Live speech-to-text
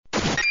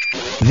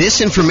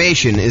This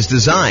information is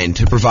designed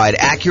to provide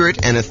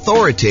accurate and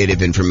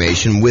authoritative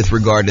information with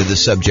regard to the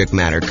subject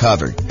matter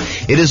covered.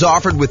 It is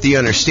offered with the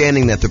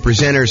understanding that the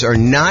presenters are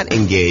not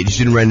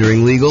engaged in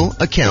rendering legal,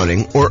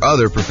 accounting, or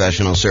other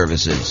professional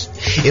services.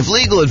 If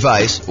legal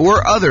advice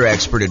or other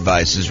expert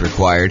advice is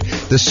required,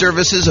 the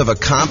services of a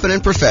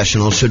competent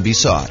professional should be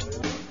sought.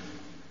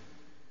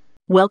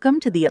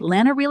 Welcome to the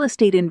Atlanta Real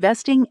Estate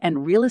Investing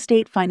and Real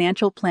Estate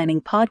Financial Planning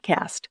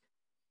Podcast.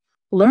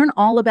 Learn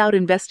all about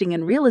investing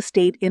in real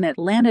estate in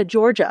Atlanta,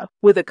 Georgia,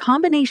 with a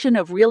combination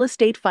of real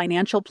estate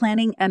financial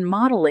planning and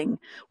modeling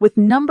with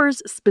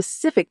numbers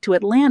specific to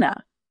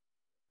Atlanta,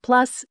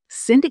 plus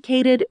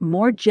syndicated,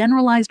 more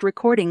generalized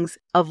recordings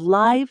of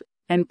live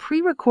and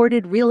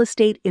pre-recorded real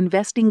estate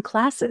investing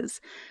classes,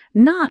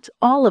 not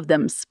all of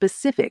them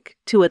specific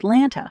to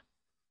Atlanta.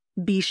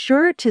 Be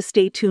sure to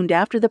stay tuned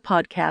after the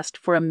podcast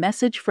for a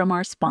message from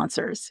our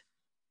sponsors.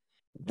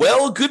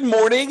 Well, good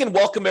morning and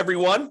welcome,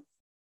 everyone.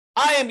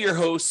 I am your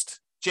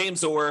host,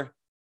 James Orr,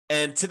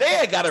 and today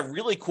I got a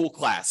really cool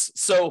class.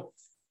 So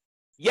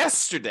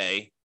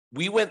yesterday,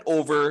 we went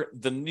over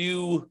the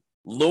new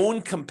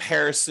loan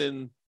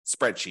comparison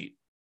spreadsheet,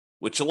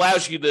 which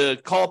allows you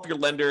to call up your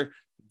lender,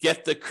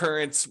 get the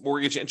current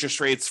mortgage interest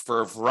rates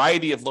for a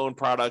variety of loan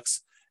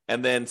products,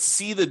 and then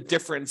see the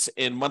difference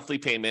in monthly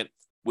payment,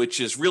 which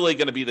is really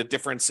going to be the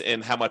difference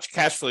in how much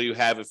cash flow you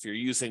have if you're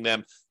using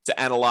them to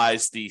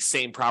analyze the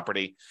same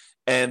property.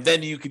 And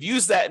then you could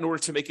use that in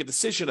order to make a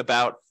decision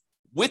about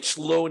which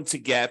loan to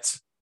get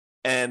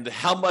and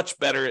how much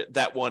better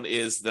that one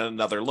is than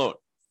another loan.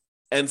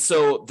 And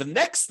so the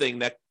next thing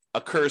that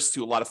occurs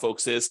to a lot of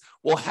folks is,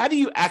 well, how do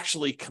you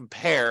actually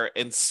compare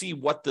and see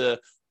what the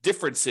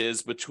difference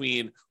is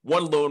between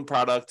one loan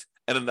product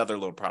and another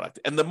loan product?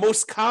 And the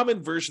most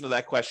common version of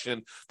that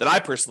question that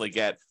I personally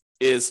get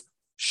is,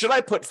 should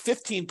I put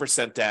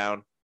 15%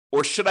 down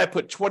or should I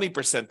put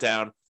 20%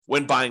 down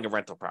when buying a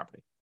rental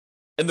property?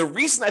 And the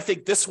reason I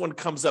think this one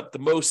comes up the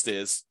most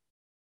is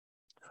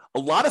a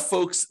lot of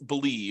folks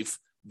believe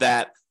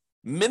that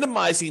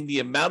minimizing the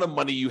amount of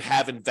money you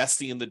have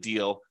investing in the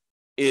deal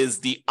is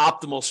the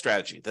optimal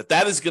strategy,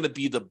 that is going to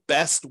be the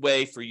best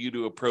way for you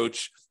to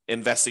approach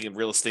investing in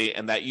real estate,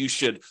 and that you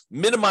should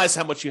minimize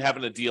how much you have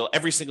in a deal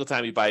every single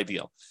time you buy a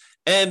deal.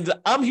 And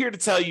I'm here to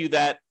tell you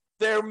that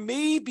there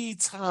may be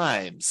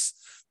times,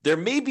 there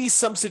may be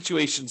some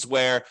situations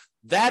where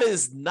that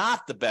is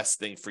not the best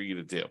thing for you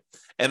to do.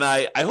 And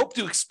I hope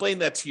to explain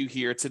that to you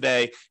here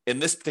today in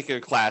this particular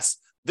class.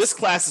 This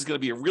class is going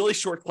to be a really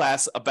short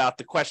class about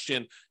the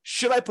question,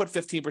 should I put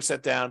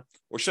 15% down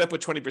or should I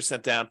put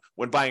 20% down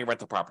when buying a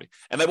rental property?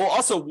 And I will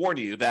also warn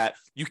you that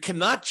you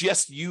cannot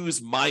just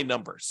use my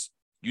numbers.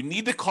 You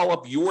need to call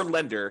up your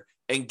lender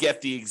and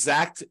get the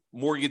exact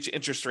mortgage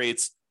interest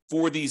rates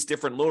for these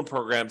different loan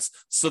programs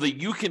so that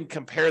you can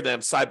compare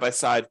them side by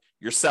side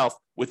yourself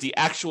with the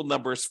actual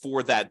numbers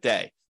for that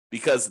day,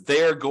 because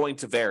they're going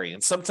to vary.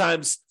 And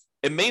sometimes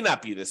it may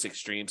not be this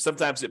extreme.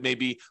 Sometimes it may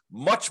be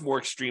much more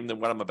extreme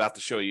than what I'm about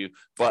to show you.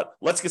 But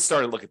let's get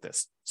started and look at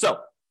this. So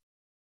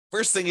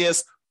first thing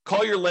is,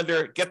 call your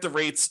lender, get the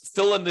rates,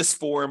 fill in this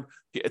form.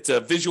 It's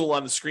a visual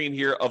on the screen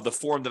here of the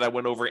form that I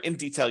went over in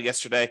detail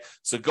yesterday.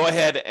 So go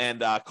ahead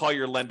and call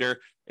your lender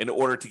in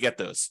order to get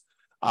those.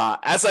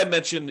 As I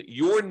mentioned,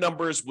 your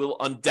numbers will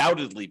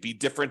undoubtedly be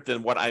different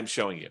than what I'm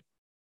showing you.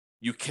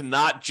 You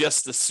cannot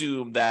just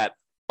assume that,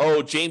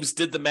 oh, James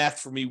did the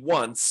math for me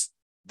once,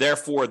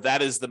 therefore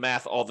that is the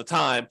math all the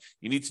time.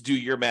 You need to do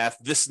your math.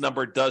 This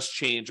number does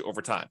change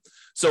over time.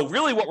 So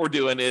really what we're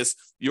doing is,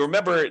 you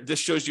remember this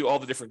shows you all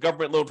the different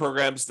government loan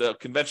programs, the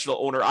conventional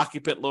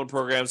owner-occupant loan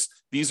programs.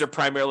 These are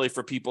primarily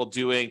for people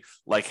doing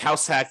like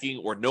house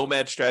hacking or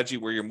nomad strategy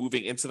where you're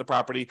moving into the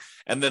property.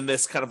 And then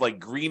this kind of like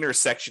greener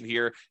section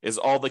here is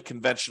all the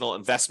conventional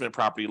investment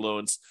property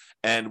loans.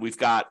 And we've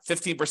got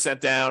 15%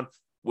 down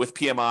with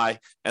PMI,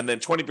 and then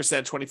 20%,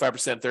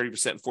 25%,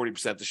 30%, and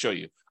 40% to show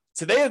you.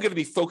 Today, I'm going to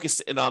be focused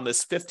in on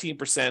this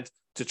 15%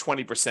 to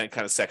 20%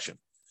 kind of section.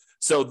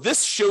 So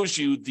this shows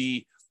you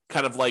the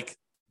kind of like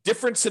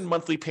difference in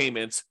monthly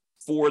payments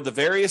for the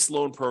various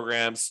loan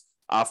programs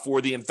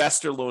for the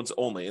investor loans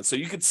only. And so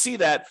you can see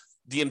that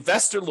the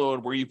investor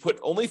loan where you put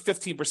only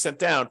 15%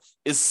 down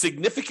is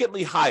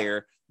significantly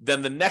higher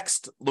than the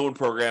next loan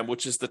program,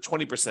 which is the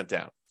 20%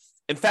 down.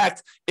 In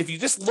fact, if you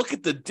just look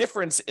at the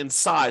difference in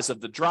size of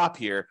the drop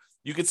here,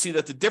 you can see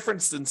that the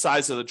difference in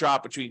size of the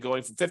drop between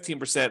going from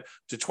 15%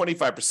 to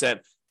 25%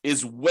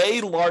 is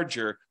way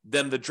larger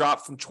than the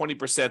drop from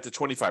 20% to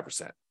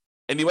 25%.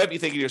 And you might be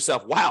thinking to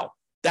yourself, wow,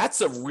 that's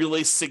a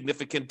really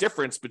significant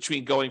difference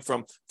between going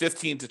from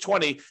 15 to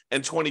 20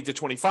 and 20 to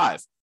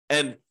 25.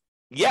 And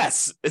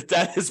yes,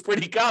 that is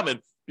pretty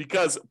common,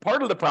 because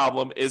part of the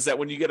problem is that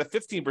when you get a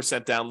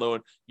 15% down loan,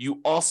 you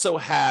also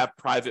have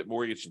private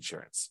mortgage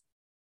insurance.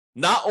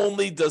 Not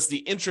only does the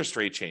interest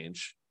rate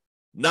change,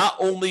 not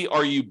only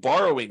are you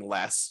borrowing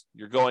less,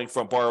 you're going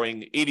from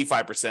borrowing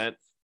 85%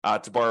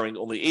 to borrowing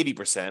only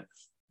 80%,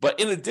 but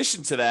in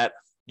addition to that,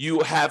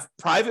 you have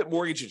private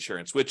mortgage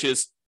insurance, which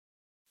is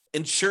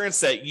insurance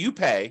that you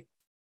pay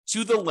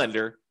to the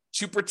lender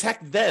to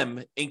protect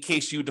them in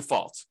case you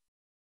default.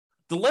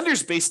 The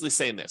lender's basically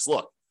saying this,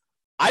 look,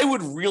 I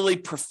would really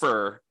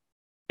prefer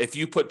if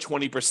you put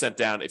 20%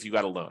 down if you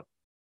got a loan.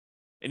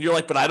 And you're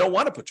like, but I don't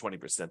want to put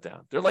 20%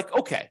 down. They're like,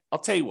 okay, I'll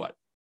tell you what.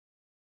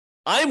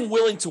 I'm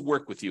willing to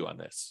work with you on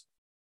this.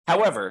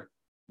 However,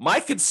 my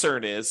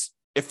concern is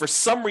if for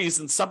some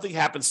reason something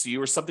happens to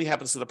you or something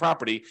happens to the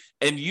property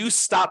and you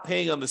stop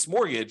paying on this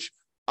mortgage,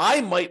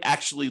 I might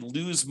actually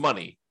lose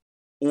money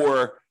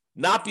or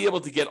not be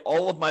able to get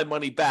all of my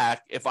money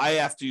back if I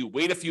have to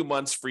wait a few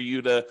months for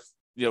you to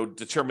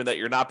determine that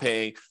you're not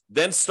paying,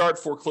 then start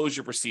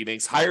foreclosure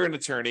proceedings, hire an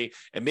attorney,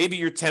 and maybe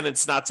your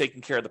tenant's not taking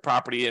care of the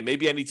property, and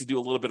maybe I need to do a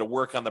little bit of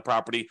work on the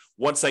property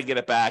once I get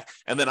it back,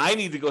 and then I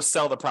need to go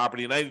sell the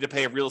property, and I need to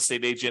pay a real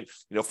estate agent,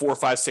 4,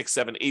 5, 6,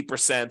 7,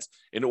 8%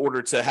 in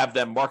order to have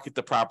them market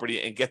the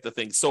property and get the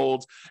thing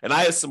sold. And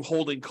I have some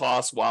holding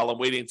costs while I'm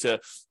waiting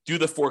to do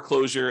the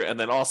foreclosure, and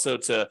then also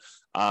to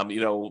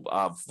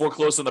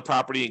foreclose on the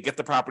property and get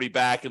the property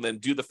back and then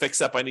do the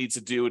fix up I need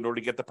to do in order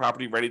to get the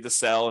property ready to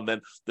sell. And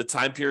then the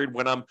time period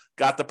when I'm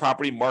got the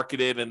property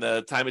marketed and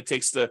the time it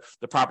takes the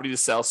property to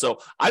sell. So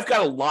I've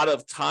got a lot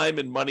of time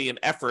and money and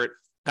effort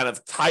kind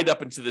of tied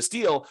up into this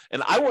deal.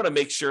 And I want to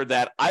make sure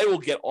that I will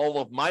get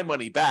all of my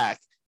money back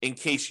in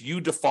case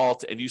you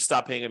default and you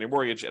stop paying on your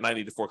mortgage and I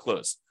need to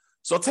foreclose.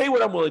 So I'll tell you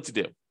what I'm willing to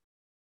do.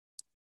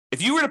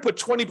 If you were to put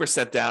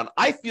 20% down,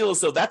 I feel as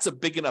though that's a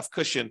big enough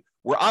cushion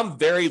where I'm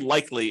very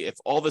likely, if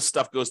all this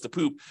stuff goes to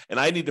poop and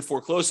I need to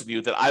foreclose with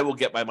you, that I will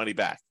get my money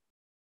back.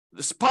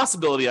 There's a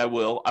possibility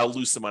I'll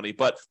lose some money,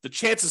 but the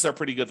chances are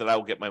pretty good that I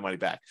will get my money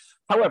back.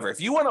 However, if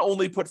you want to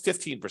only put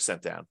 15%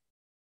 down,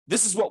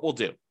 this is what we'll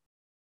do.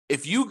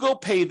 If you go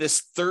pay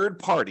this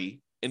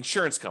third-party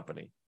insurance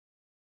company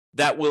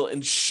that will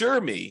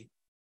insure me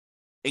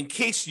in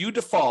case you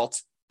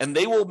default, and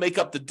they will make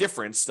up the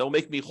difference, they'll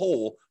make me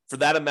whole for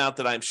that amount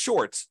that I'm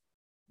short,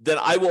 then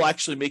I will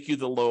actually make you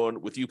the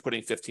loan with you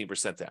putting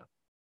 15% down.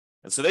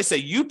 And so they say,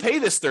 you pay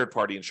this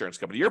third-party insurance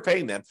company, you're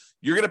paying them,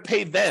 you're going to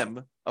pay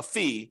them a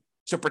fee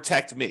to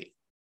protect me.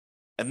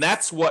 And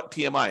that's what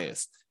PMI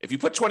is. If you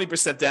put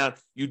 20% down,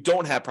 you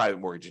don't have private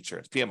mortgage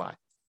insurance, PMI.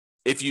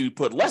 If you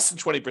put less than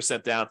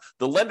 20% down,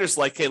 the lender's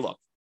like, hey, look,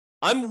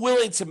 I'm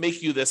willing to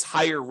make you this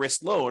higher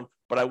risk loan,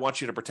 but I want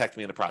you to protect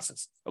me in the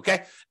process,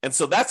 okay? And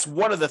so that's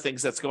one of the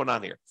things that's going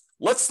on here.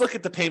 Let's look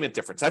at the payment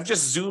difference. I've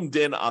just zoomed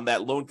in on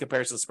that loan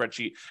comparison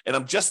spreadsheet, and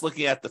I'm just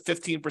looking at the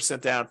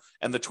 15% down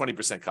and the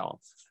 20% column.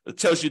 It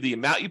tells you the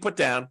amount you put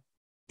down,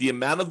 the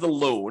amount of the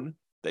loan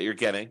that you're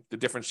getting, the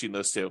difference between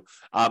those two.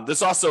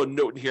 There's also a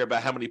note in here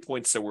about how many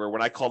points there were.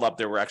 When I called up,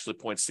 there were actually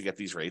points to get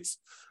these rates.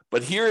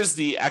 But here is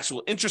the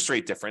actual interest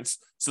rate difference.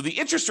 So the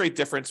interest rate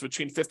difference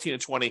between 15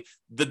 and 20,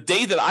 the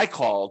day that I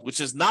called, which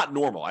is not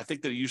normal. I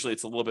think that usually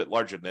it's a little bit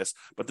larger than this,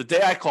 but the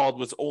day I called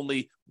was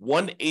only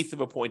 1/8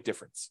 of a point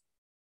difference,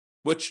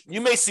 which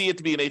you may see it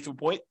to be 1/8 of a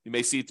point. You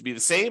may see it to be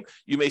the same.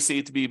 You may see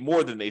it to be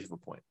more than 1/8 of a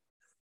point.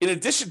 In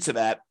addition to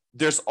that,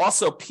 there's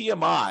also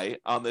PMI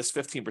on this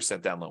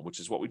 15% down loan, which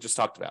is what we just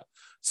talked about.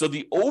 So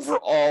the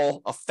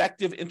overall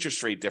effective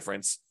interest rate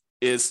difference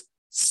is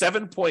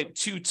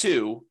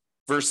 7.22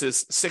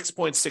 versus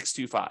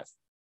 6.625.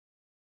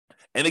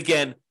 And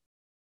again,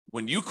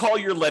 when you call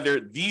your lender,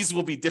 these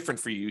will be different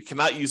for you. You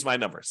cannot use my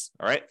numbers,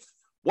 all right?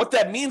 What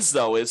that means,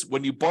 though, is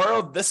when you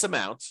borrow this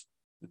amount,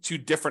 the two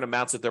different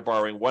amounts that they're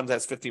borrowing, one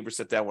has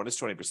 15% down, one is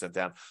 20%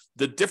 down,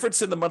 the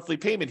difference in the monthly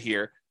payment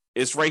here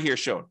is right here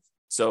shown.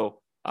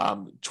 So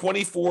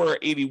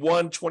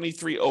 $24.81,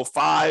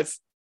 $23.05.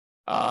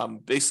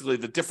 Basically,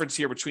 the difference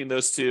here between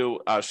those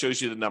two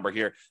shows you the number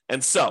here.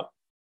 And so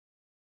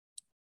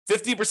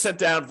 50%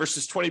 down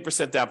versus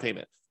 20% down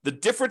payment. The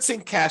difference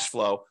in cash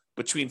flow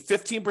between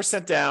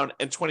 15% down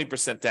and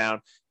 20%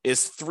 down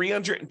is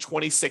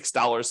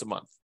 $326 a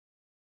month.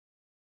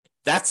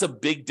 That's a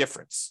big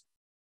difference.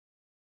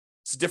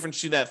 It's a difference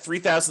between that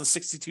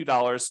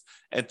 $3,062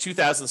 and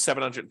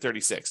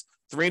 $2,736,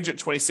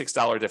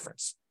 $326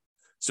 difference.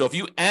 So if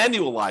you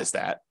annualize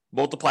that,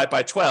 multiply it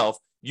by 12,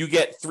 you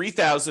get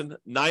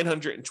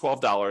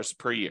 $3,912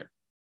 per year.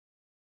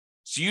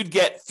 So you'd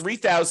get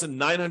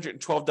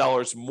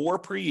 $3,912 more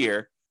per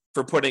year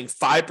for putting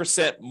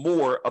 5%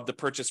 more of the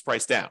purchase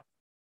price down.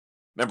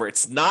 Remember,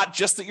 it's not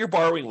just that you're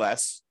borrowing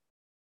less,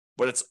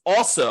 but it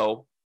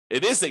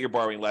is that you're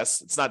borrowing less.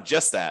 It's not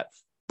just that,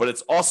 but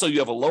it's also you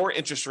have a lower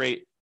interest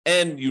rate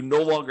and you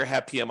no longer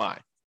have PMI.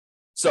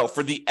 So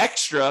for the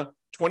extra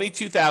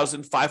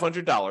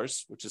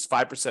 $22,500, which is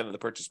 5% of the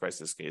purchase price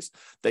in this case,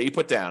 that you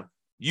put down,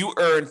 you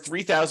earn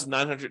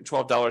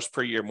 $3,912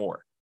 per year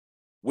more,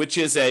 which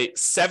is a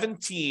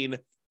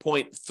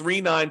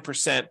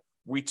 17.39%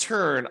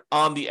 return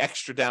on the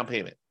extra down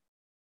payment.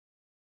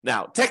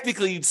 Now,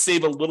 technically, you'd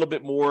save a little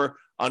bit more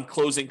on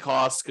closing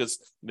costs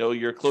because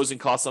your closing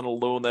costs on a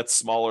loan that's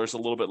smaller is a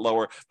little bit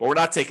lower, but we're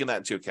not taking that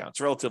into account.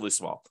 It's relatively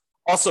small.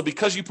 Also,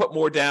 because you put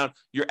more down,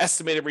 your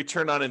estimated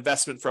return on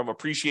investment from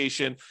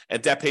appreciation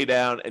and debt pay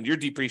down and your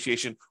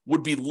depreciation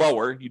would be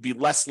lower. You'd be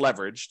less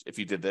leveraged if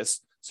you did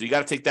this. So you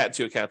got to take that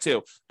into account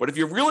too. But if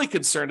you're really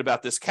concerned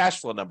about this cash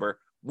flow number,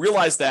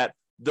 realize that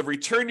the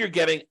return you're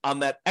getting on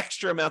that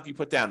extra amount you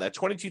put down, that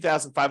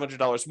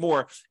 $22,500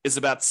 more, is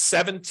about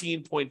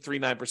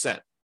 17.39%.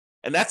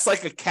 And that's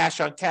like a cash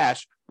on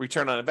cash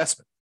return on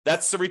investment.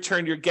 That's the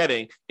return you're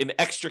getting in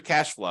extra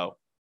cash flow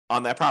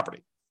on that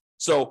property.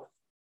 So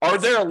are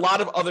there a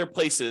lot of other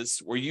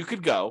places where you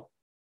could go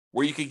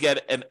where you could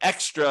get an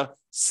extra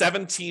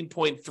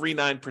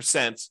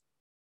 17.39%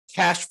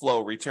 cash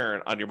flow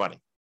return on your money?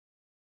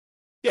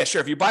 Yeah,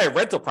 sure. If you buy a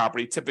rental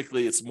property,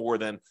 typically it's more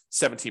than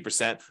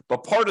 17%,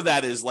 but part of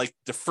that is like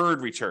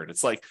deferred return.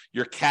 It's like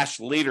your cash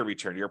later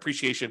return, your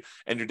appreciation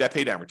and your debt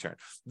pay down return.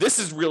 This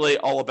is really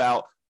all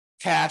about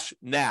cash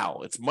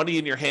now. It's money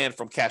in your hand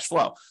from cash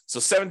flow. So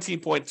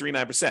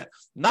 17.39%.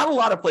 Not a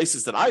lot of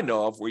places that I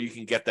know of where you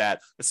can get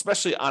that,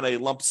 especially on a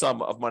lump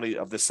sum of money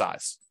of this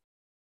size.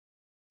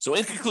 So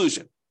in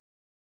conclusion,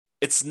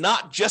 it's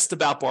not just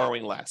about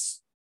borrowing less.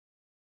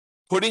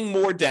 Putting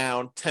more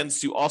down tends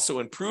to also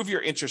improve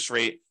your interest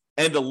rate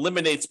and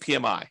eliminates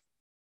PMI.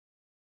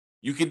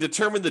 You can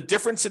determine the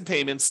difference in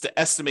payments to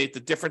estimate the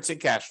difference in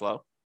cash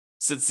flow,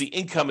 since the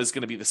income is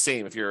going to be the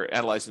same if you're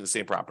analyzing the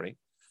same property.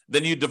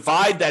 Then you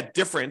divide that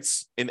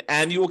difference in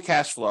annual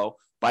cash flow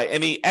by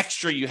any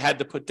extra you had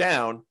to put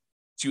down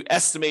to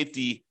estimate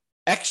the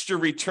extra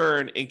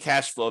return in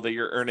cash flow that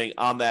you're earning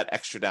on that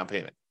extra down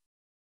payment.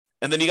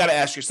 And then you got to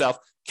ask yourself,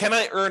 can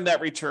I earn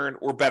that return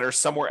or better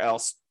somewhere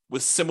else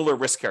with similar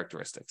risk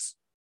characteristics?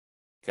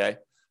 Okay.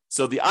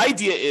 So the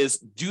idea is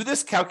do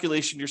this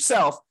calculation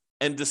yourself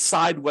and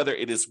decide whether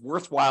it is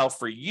worthwhile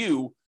for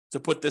you to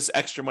put this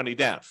extra money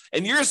down.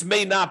 And yours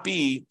may not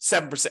be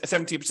 7%,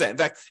 17%. In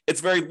fact,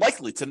 it's very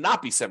likely to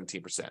not be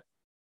 17%.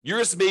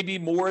 Yours may be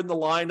more in the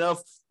line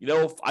of,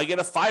 if I get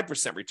a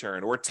 5%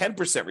 return or a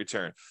 10%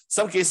 return.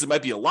 Some cases it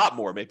might be a lot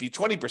more, maybe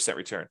 20%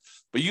 return.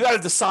 But you got to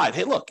decide,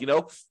 hey, look,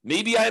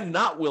 maybe I'm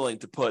not willing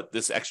to put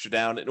this extra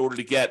down in order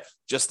to get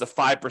just a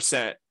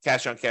 5%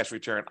 cash on cash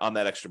return on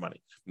that extra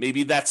money.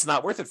 Maybe that's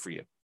not worth it for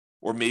you.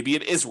 Or maybe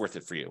it is worth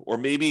it for you. Or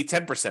maybe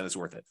 10% is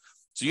worth it.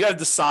 So you got to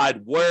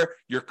decide where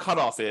your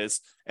cutoff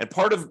is. And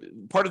part of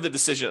the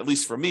decision, at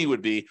least for me,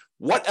 would be,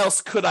 what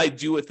else could I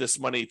do with this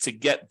money to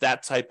get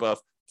that type of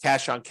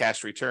cash on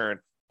cash return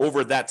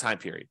over that time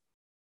period?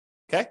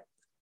 Okay.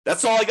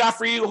 That's all I got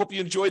for you. Hope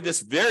you enjoyed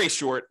this very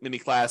short mini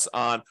class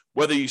on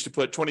whether you should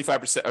put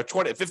 25% or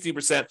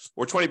 15%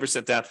 or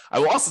 20% down. I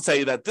will also tell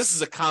you that this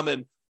is a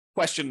common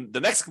question.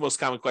 The next most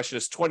common question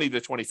is 20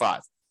 to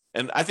 25.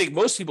 And I think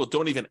most people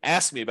don't even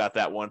ask me about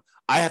that one.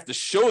 I have to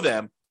show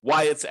them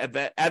why it's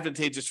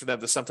advantageous for them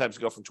to sometimes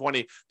go from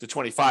 20 to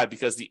 25,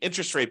 because the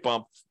interest rate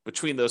bump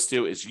between those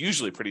two is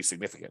usually pretty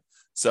significant.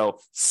 So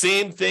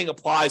same thing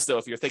applies, though,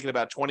 if you're thinking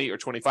about 20 or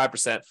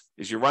 25%,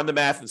 is you run the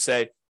math and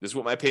say, this is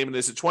what my payment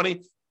is at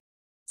 20,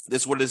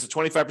 this is what it is at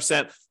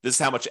 25%, this is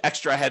how much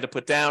extra I had to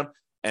put down,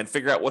 and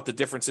figure out what the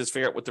difference is,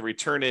 figure out what the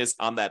return is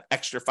on that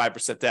extra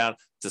 5% down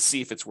to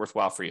see if it's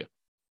worthwhile for you.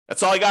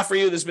 That's all I got for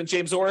you. This has been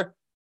James Orr.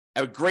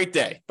 Have a great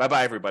day.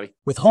 Bye-bye, everybody.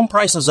 With home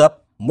prices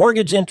up,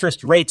 mortgage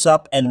interest rates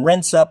up, and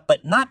rents up,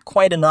 but not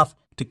quite enough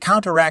to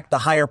counteract the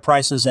higher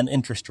prices and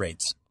interest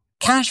rates,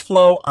 cash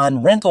flow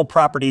on rental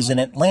properties in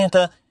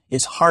Atlanta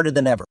is harder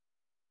than ever.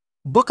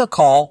 Book a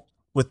call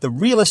with the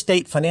Real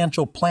Estate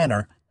Financial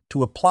Planner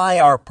to apply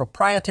our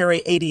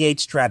proprietary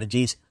 88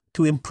 strategies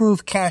to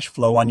improve cash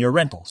flow on your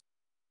rentals.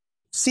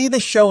 See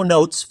the show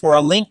notes for a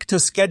link to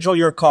schedule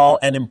your call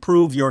and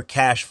improve your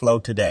cash flow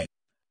today.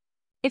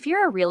 If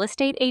you're a real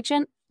estate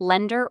agent,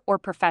 lender, or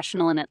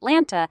professional in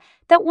Atlanta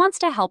that wants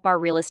to help our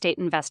real estate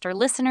investor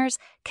listeners,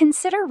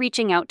 consider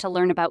reaching out to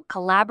learn about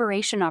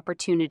collaboration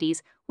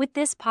opportunities with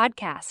this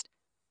podcast.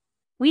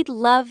 We'd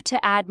love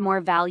to add more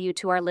value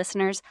to our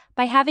listeners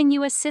by having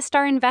you assist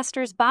our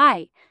investors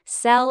buy,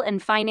 sell, and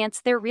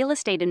finance their real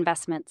estate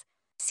investments.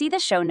 See the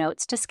show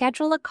notes to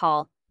schedule a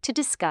call to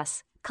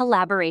discuss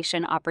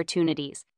collaboration opportunities.